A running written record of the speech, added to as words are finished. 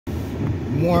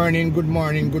Good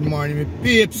morning, my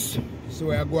peeps. So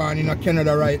we are going in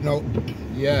Canada right now.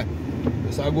 Yeah.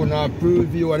 So I'm gonna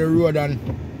preview of the road and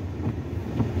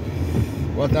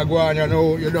what I go on, you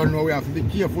know, you don't know, we have to be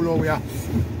careful how we are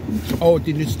out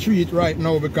in the street right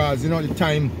now because you know the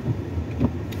time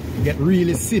get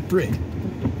really slippery.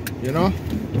 You know?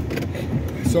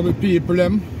 Some people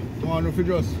them want to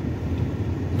just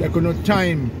take no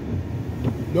time.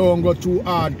 Don't go too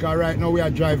hard because right now we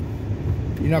are driving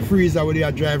in a freezer where they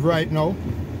are drive right now.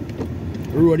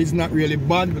 The road is not really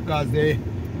bad because they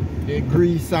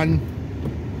grease and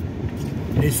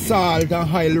the salt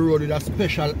and oil road with a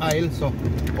special oil. So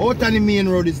out on the main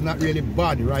road is not really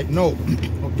bad right now.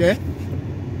 Okay?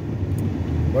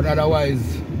 But otherwise,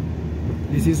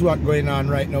 this is what going on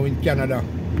right now in Canada.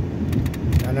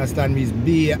 You understand me? It's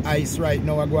bare ice right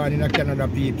now going in Canada,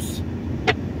 peeps.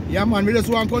 Yeah man, we just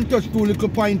want to touch two little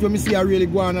points when we see I really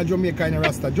go on Jamaica in a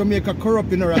Rasta. Jamaica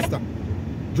corrupt in a Rasta.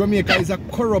 Jamaica is a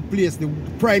corrupt place. The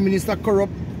Prime Minister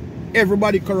corrupt,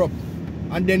 everybody corrupt.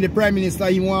 And then the Prime Minister,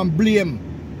 he want blame.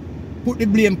 Put the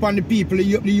blame upon the people, the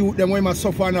youth, them when they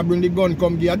suffer and bring the gun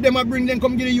come give. Them bring them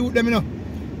come give the youth them, you know.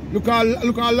 Look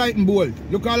how Lightning Bolt.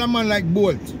 Look how a man like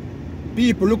Bolt.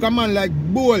 People, look a man like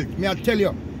Bolt. May I tell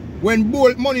you, when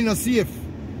Bolt money not safe,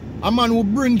 a man who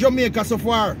bring Jamaica so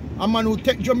far, a man who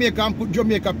take Jamaica and put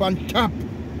Jamaica on top.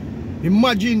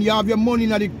 Imagine you have your money in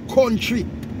the country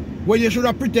where you should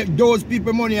have protect those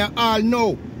people money and all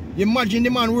now. Imagine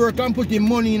the man work and put him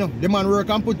money, you know. The man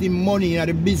work and put him money in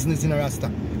the business in a Rasta.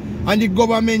 And the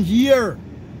government here.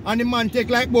 And the man take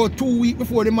like about 2 weeks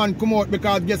before the man come out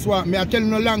because guess what? Me I tell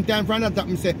you a long time from that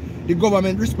me say the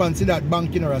government responds to that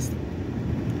bank in a Rasta.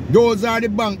 Those are the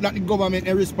bank that the government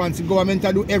is responsible. The government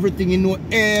to do everything, you know,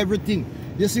 everything.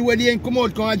 You see where they ain't come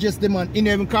out, can adjust the man. He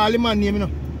never call the man name, you know.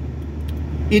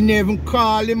 He never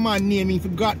call the man name if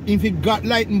he got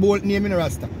Lightning Bolt name in a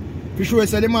Rasta. For sure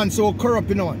say the man so corrupt,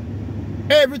 you know.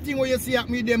 Everything what you see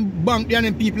happening with them bank there and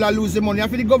them people are losing money.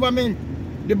 For the government.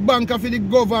 The bank for the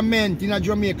government in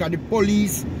Jamaica, the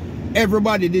police,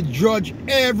 everybody, the judge,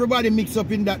 everybody mix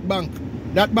up in that bank.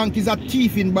 That bank is a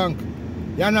thieving bank.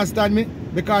 You understand me?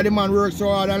 Because the man works so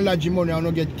hard and lodge money and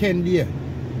not get 10 days.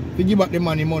 If you give back the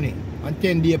money and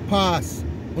 10 days pass,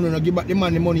 you don't give back the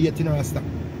money yet in a Rasta.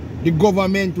 The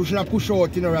government should have push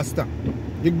out in a Rasta.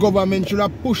 The government should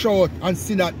have push out and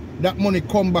see that money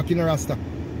come back in a Rasta.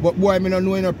 But boy, I don't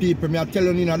know any people. I tell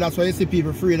you, that's why you see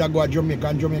people afraid to go to Jamaica,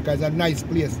 and Jamaica is a nice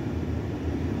place.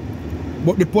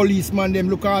 But the policeman them,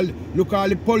 look all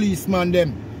the policeman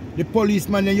them. The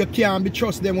policeman them, you can't be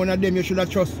trust them. One of them you should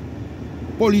have trust.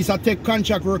 Police are take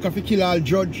contract worker for kill all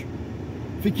judge.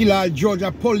 For kill all judge,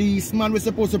 a policeman was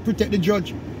supposed to protect the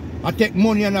judge. I take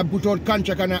money and I put out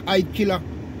contract and I hide killer.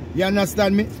 You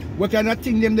understand me? What kind of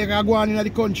thing them they can go on in the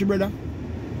country, brother?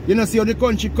 You know see how the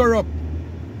country corrupt.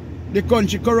 The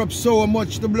country corrupt so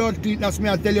much the blood clean. That's me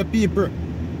I tell you people.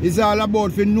 It's all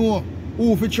about for know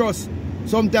who for trust.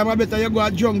 Sometimes I better you go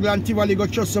to jungle and Tivoli go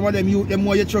trust some of them youth them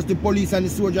more you trust the police and the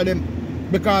soldier them.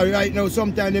 Because right now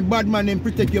sometimes the bad man them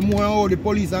protect you more than how the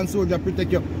police and soldier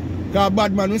protect you. Because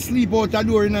bad man will sleep out the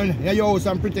door in your house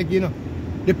and protect you, know.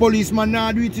 The policeman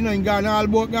now do it, you know, and gone all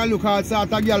about go look all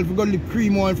sort of girl for go live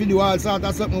cream and for do all sort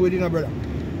of something with you, know, brother.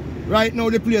 Right now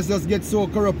the place just gets so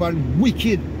corrupt and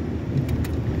wicked.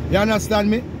 You understand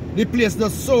me? The place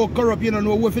just so corrupt, you don't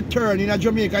know where to turn. In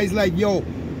Jamaica, it's like, yo,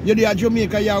 you're there at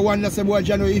Jamaica, you want to say, boy,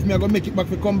 you know, if me I go make it back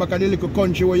to come back to the little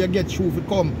country where you get through to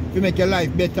come to make your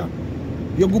life better.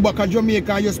 You go back to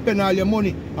Jamaica and you spend all your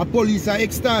money. A police are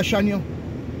extortion you.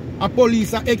 A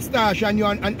police are extortion you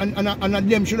and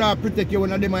them should have protect you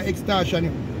when them are extortion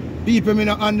you. People may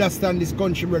not understand this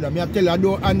country, brother. Me I tell you, I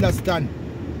don't understand.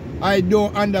 I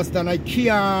don't understand. I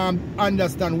can't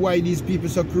understand why these people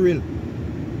so cruel.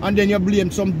 And then you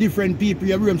blame some different people.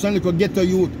 You blame some little ghetto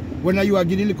youth. When you are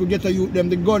giving little ghetto youth them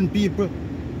the gun people.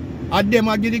 And them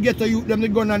are give the ghetto youth them the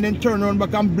gun and then turn around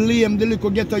back and blame the little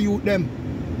ghetto youth them.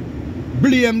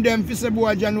 Blame them for say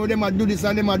boy you know them a do this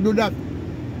and them a do that.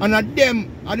 And them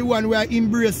are the one where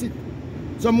embrace it.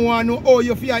 Someone know how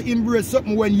you feel embrace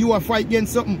something when you are fight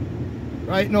against something.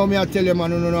 Right now me I tell you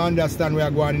man, you don't understand where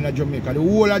you're going in Jamaica. The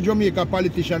whole of Jamaica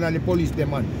politician and the police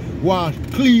them man want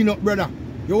clean up, brother.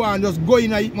 You want just go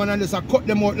in and eat man and just cut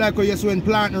them out like you when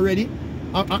planting ready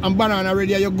and banana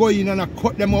ready. You go in and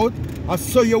cut them out. And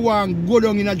so you want go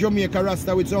down in a Jamaica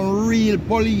Rasta with some real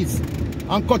police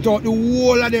and cut out the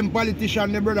whole of them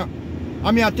politicians, brother.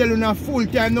 I mean I tell you now full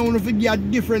time now if you get a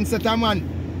different set of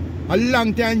man. A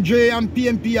long time J and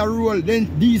PNP a roll.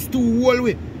 Then these two whole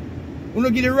way. You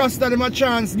give the Rasta them a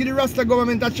chance, give the Rasta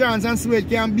government a chance and so it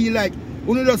can be like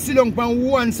you just sit down on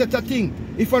one set of thing.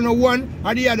 If I know one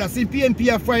or the other, see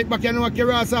PNP a fight back, you know,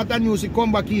 Keras out and news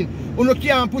come back in. You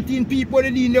can't put in people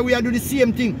in there, we do the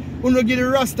same thing. You give the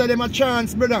Rasta them a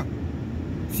chance, brother.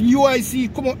 See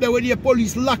UIC come up there with the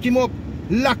police, lock him up,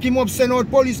 send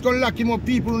out police, come lock him up.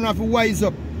 People don't have to wise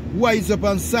up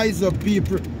and size up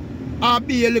people. I'll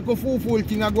be a little fool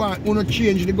thing I go on, you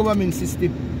change the government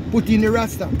system, put in the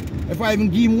Rasta. If I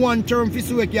even give him one term for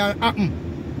so it can happen.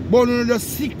 But you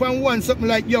just sick and one something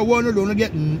like you want to do, you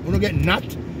get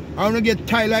nut. I want to get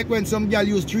tied like when some girl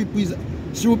use three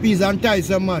peas and tie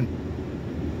some man.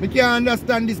 I can't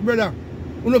understand this, brother.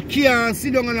 You can't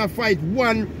sit down and fight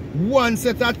one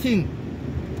set of thing.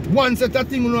 One set of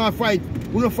thing you fight.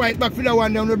 You fight back for the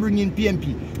one that you bring in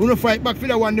PNP. You fight back for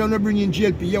the one that you bring in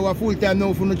JLP. You have full time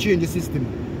now for you change the system.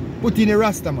 Put in a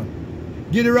Rasta, man.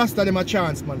 Give the Rasta them a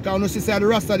chance, man. Because you see the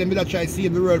Rasta them that try to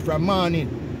save the world from morning.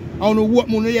 I don't know what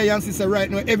you hear and sister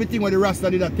right now. Everything what the Rasta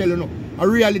did that tell you now. A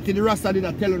reality the Rasta did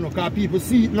that tell you now. Because people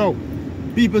see it now.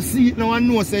 People see it now and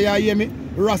know say you hear me.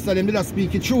 The Rasta them did that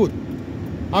speak the truth.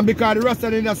 And because the Rasta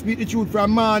them did that speak the truth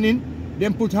from morning,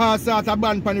 them put hard sort of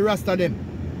band on the Rasta them.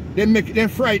 They make them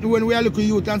frightened when we are looking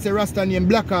youth and say Rasta name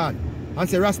Blackheart. And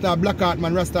say Rasta Blackheart,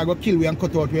 man, Rasta go kill we and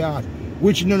cut out we heart.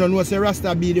 Which no say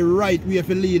Rasta be the right way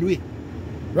to lead we.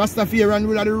 Rastafarian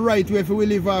will have the right way for we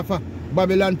live off.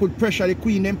 Babylon put pressure, the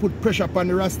queen them put pressure upon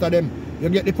the Rasta them. You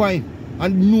get the point?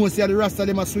 And no say the Rasta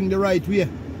them must swing the right way.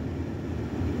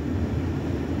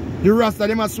 The Rasta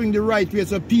them must swing the right way.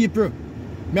 So people,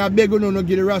 may I beg you no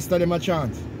give the Rasta them a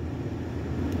chance.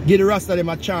 Give the Rasta them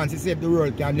a chance to save the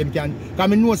world can. Them can.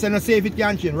 Because I know say no say if it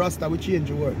can change, Rasta will change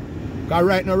the world. Because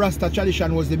right now Rasta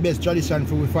tradition was the best tradition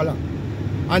for we follow.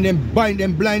 And them bind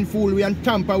them blind fool we and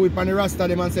tamper with on the Rasta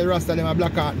them and say Rasta them a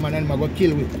Blackheart man and them go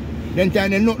kill we. Then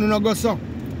time them nothing no go so.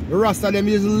 The Rasta them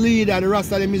is the leader, the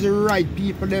Rasta them is the right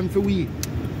people them for we.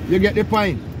 You get the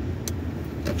point?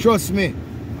 Trust me.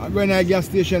 I'm going to a gas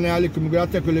station and I'm going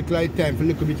to take a little time for a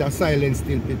little bit of silence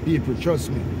still with people.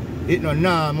 Trust me. It's not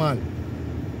normal.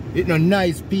 It's not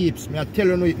nice peeps. I tell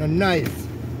you no, it's not nice.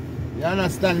 You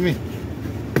understand me?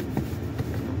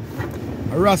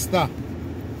 A Rasta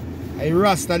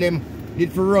them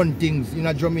did for run things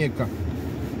in Jamaica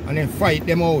and then fight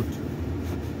them out.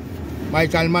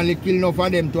 Michael Manley kill enough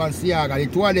of them to and Siaga. The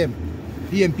two of them.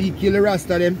 PNP kill the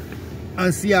Rasta them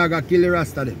and Siaga kill the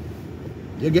Rasta them.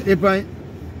 You get the point?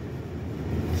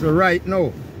 So right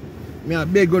now, I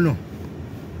beg you now.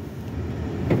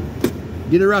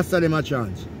 Give the Rasta them a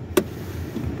chance.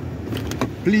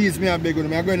 Please, I beg you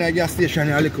now. I'm going to a gas station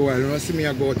in a little while. You know, see me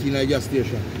go out in a gas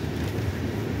station.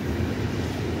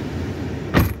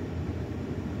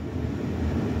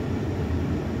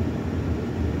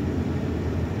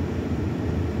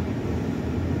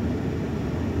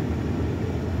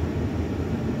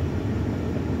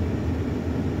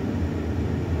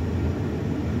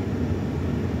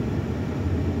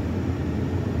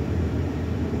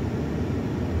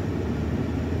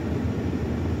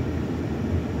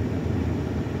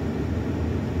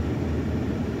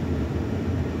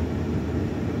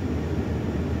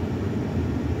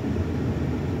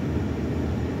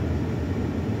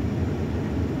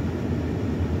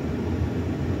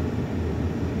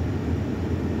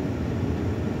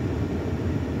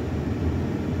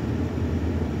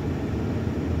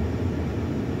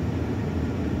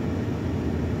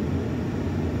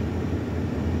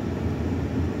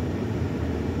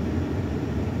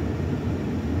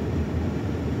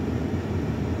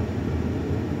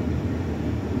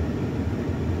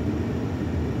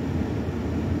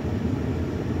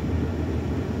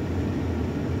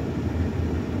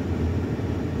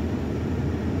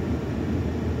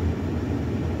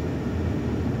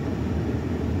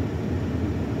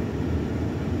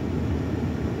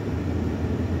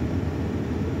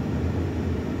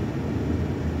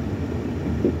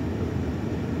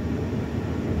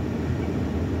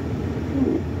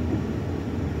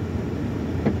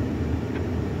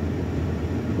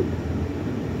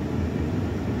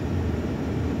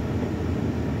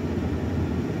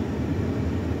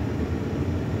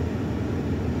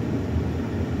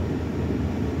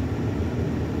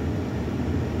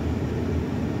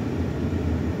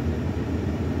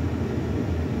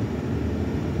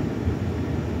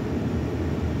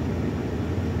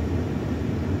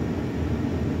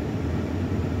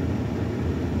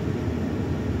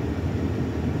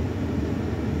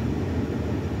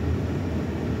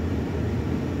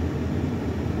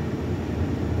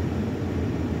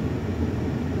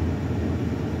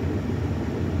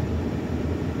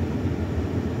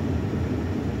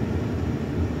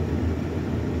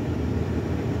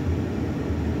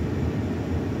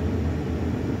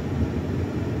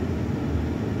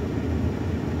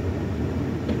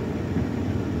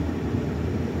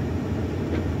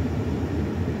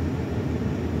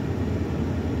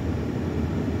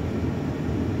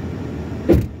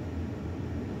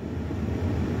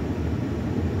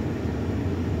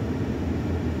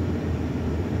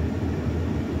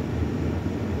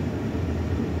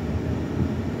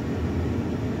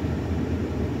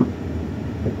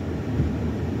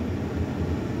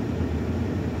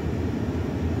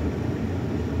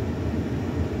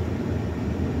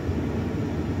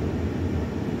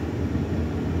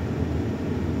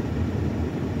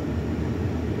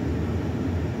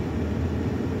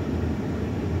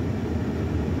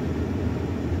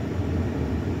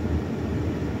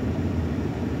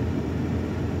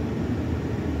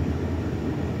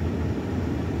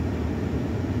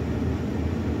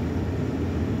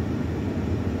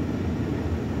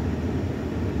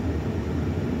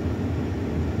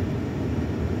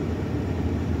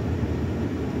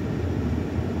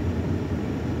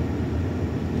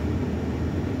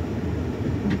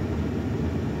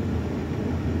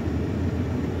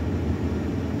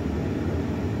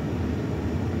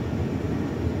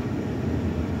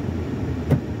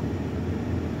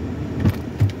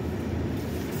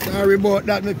 worry about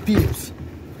that, my peeps.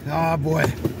 Ah, boy.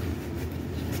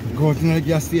 Go to the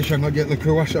gas station and get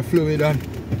the washer fluid and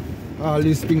all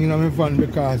this thing in my van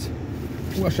because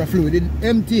washer fluid is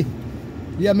empty.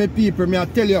 Yeah, my people, me I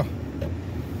tell you.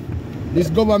 This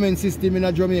government system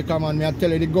in Jamaica, man, me I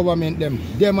tell you, the government,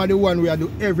 them are the one who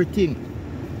do everything.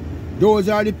 Those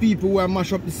are the people who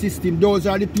mash up the system. Those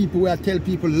are the people who tell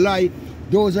people lie.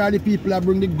 Those are the people that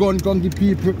bring the gun come to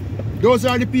people. Those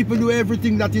are the people who do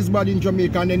everything that is bad in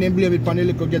Jamaica and then they blame it on the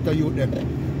little ghetto youth them.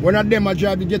 One of them a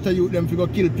drive the ghetto youth them to go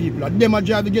kill people. Them a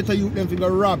drive the ghetto youth them to go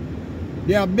rob.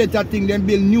 They are better thing than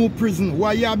build new prison.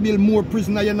 Why you build more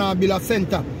prison and you not build a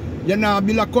center? You not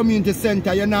build a community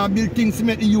center. You not build things to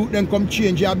make the youth then come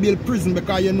change. You build prison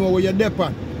because you know where you're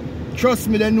depend. Trust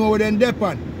me, they know where they're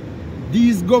depend.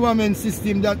 These government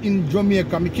system that in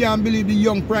Jamaica, I can't believe the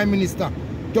young prime minister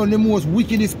turned the most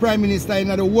wickedest prime minister in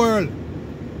the world.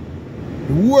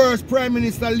 The worst prime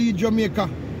minister lead Jamaica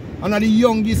and the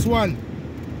youngest one.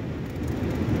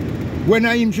 When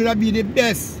him should be the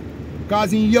best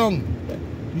because he's young.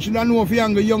 You should know for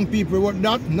young people what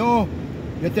that. No.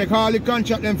 You take all the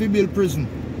contract them for build prison.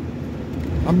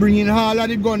 And bring in all of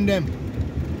the gun them.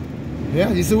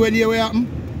 Yeah, this is where they will happen.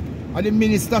 And the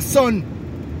minister's son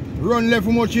run left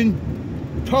for much in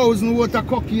 1,000 water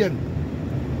cocaine.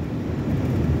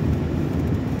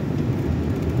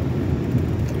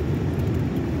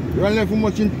 Run left for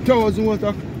much in 1,000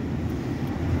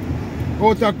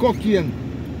 water cocaine.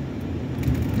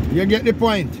 You get the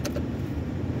point.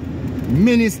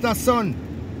 Minister's son.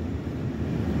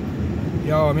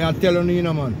 Yo, I'm telling you,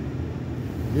 man.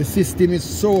 The system is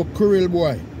so cruel,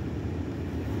 boy.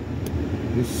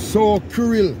 It's so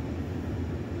cruel.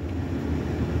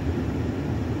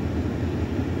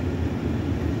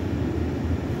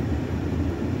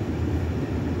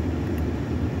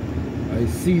 I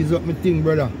seize up my thing,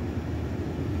 brother.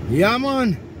 Yeah,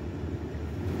 man.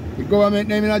 The government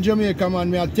name in Jamaica,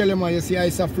 man. I tell you, man, you see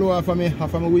ice a flow off of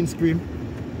my windscreen.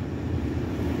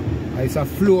 Ice a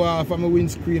flow off of my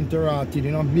windscreen to rot it.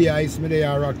 You know, be ice me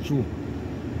there rock through.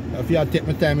 If you take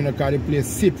my time in the car, the place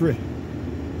slippery.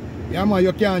 Yeah, man,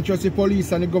 you can't trust the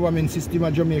police and the government system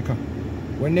of Jamaica.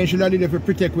 When they should have did it to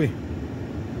protect we.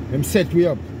 Them set we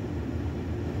up.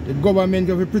 The government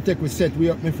of protect we set we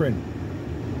up, my friend.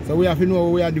 So we have to know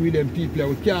what we are doing with them people.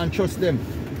 We can't trust them.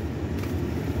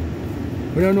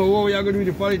 We don't know what we are going to do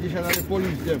with the politicians and the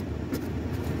police them.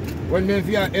 When them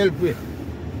fear help with.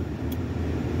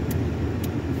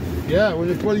 Yeah, when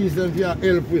the police them fear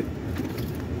help with.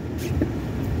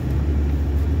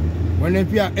 When them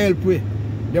fear help with,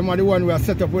 them are the one who are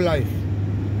set up with life.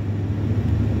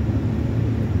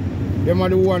 Them are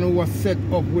the one who was set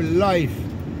up with life.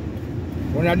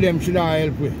 One of them should have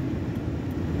help with.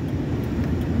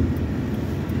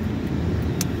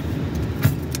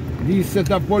 These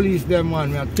set of police them,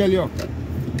 man, I tell you.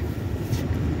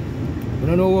 We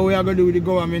don't know what we are going to do with the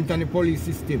government and the police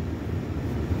system.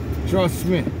 Trust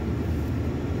me.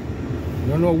 We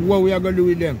don't know what we are going to do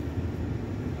with them.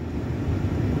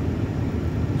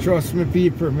 Trust me,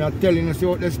 people. I'm telling you, see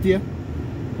what they stay?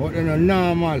 What they're not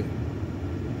normal.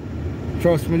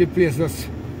 Trust me, the place is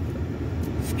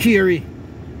scary.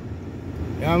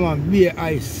 Yeah, man, be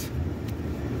ice.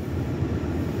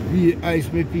 Be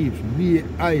ice, my peeps. Be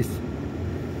ice.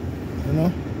 You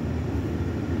know?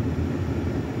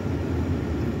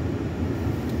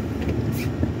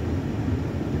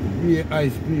 Be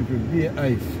ice, people. Be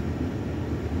ice.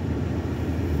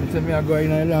 I say me I go in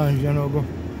the lounge, you know, go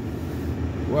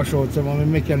wash out some of my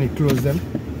mechanic clothes them.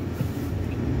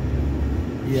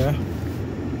 Yeah.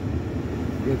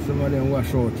 Get some of them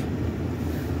wash out.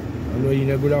 Although you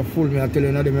know good have full me, I tell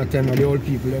you now them time of the old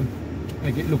people them.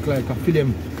 Make it look like a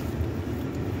film.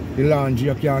 The lounge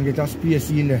you can't get a space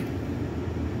in there.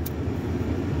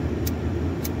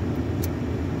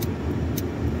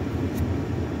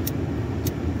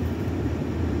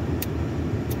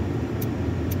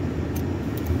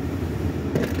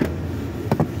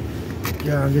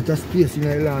 Can't get a space in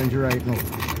the lounge right now.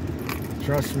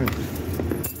 Trust me.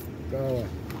 Go.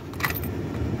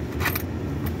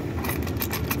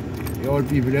 The old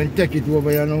people then take it over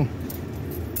here now.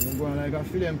 Don't go on like a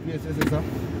film place, sir.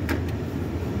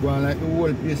 Go on like the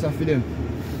whole place of film.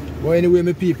 But anyway,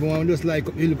 my people, I just like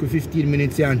a little 15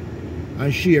 minutes here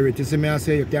and share it. You see me, I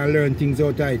say you can learn things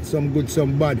out of it. Some good,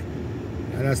 some bad.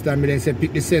 You understand me? Then say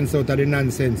pick the sense out of the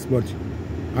nonsense. But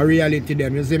a reality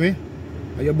them, you see me?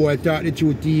 And your boy Talk the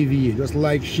Truth TV. Just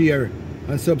like, share,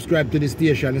 and subscribe to the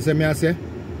station. You see me, I say?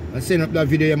 And send up that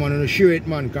video, man, and share it,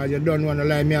 man, because you don't want to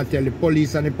lie me. I tell the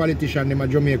police and the politicians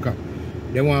in Jamaica,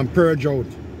 they want to purge out.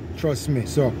 Trust me.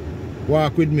 So,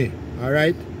 walk with me.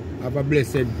 Alright? Have a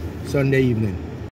blessed Sunday evening.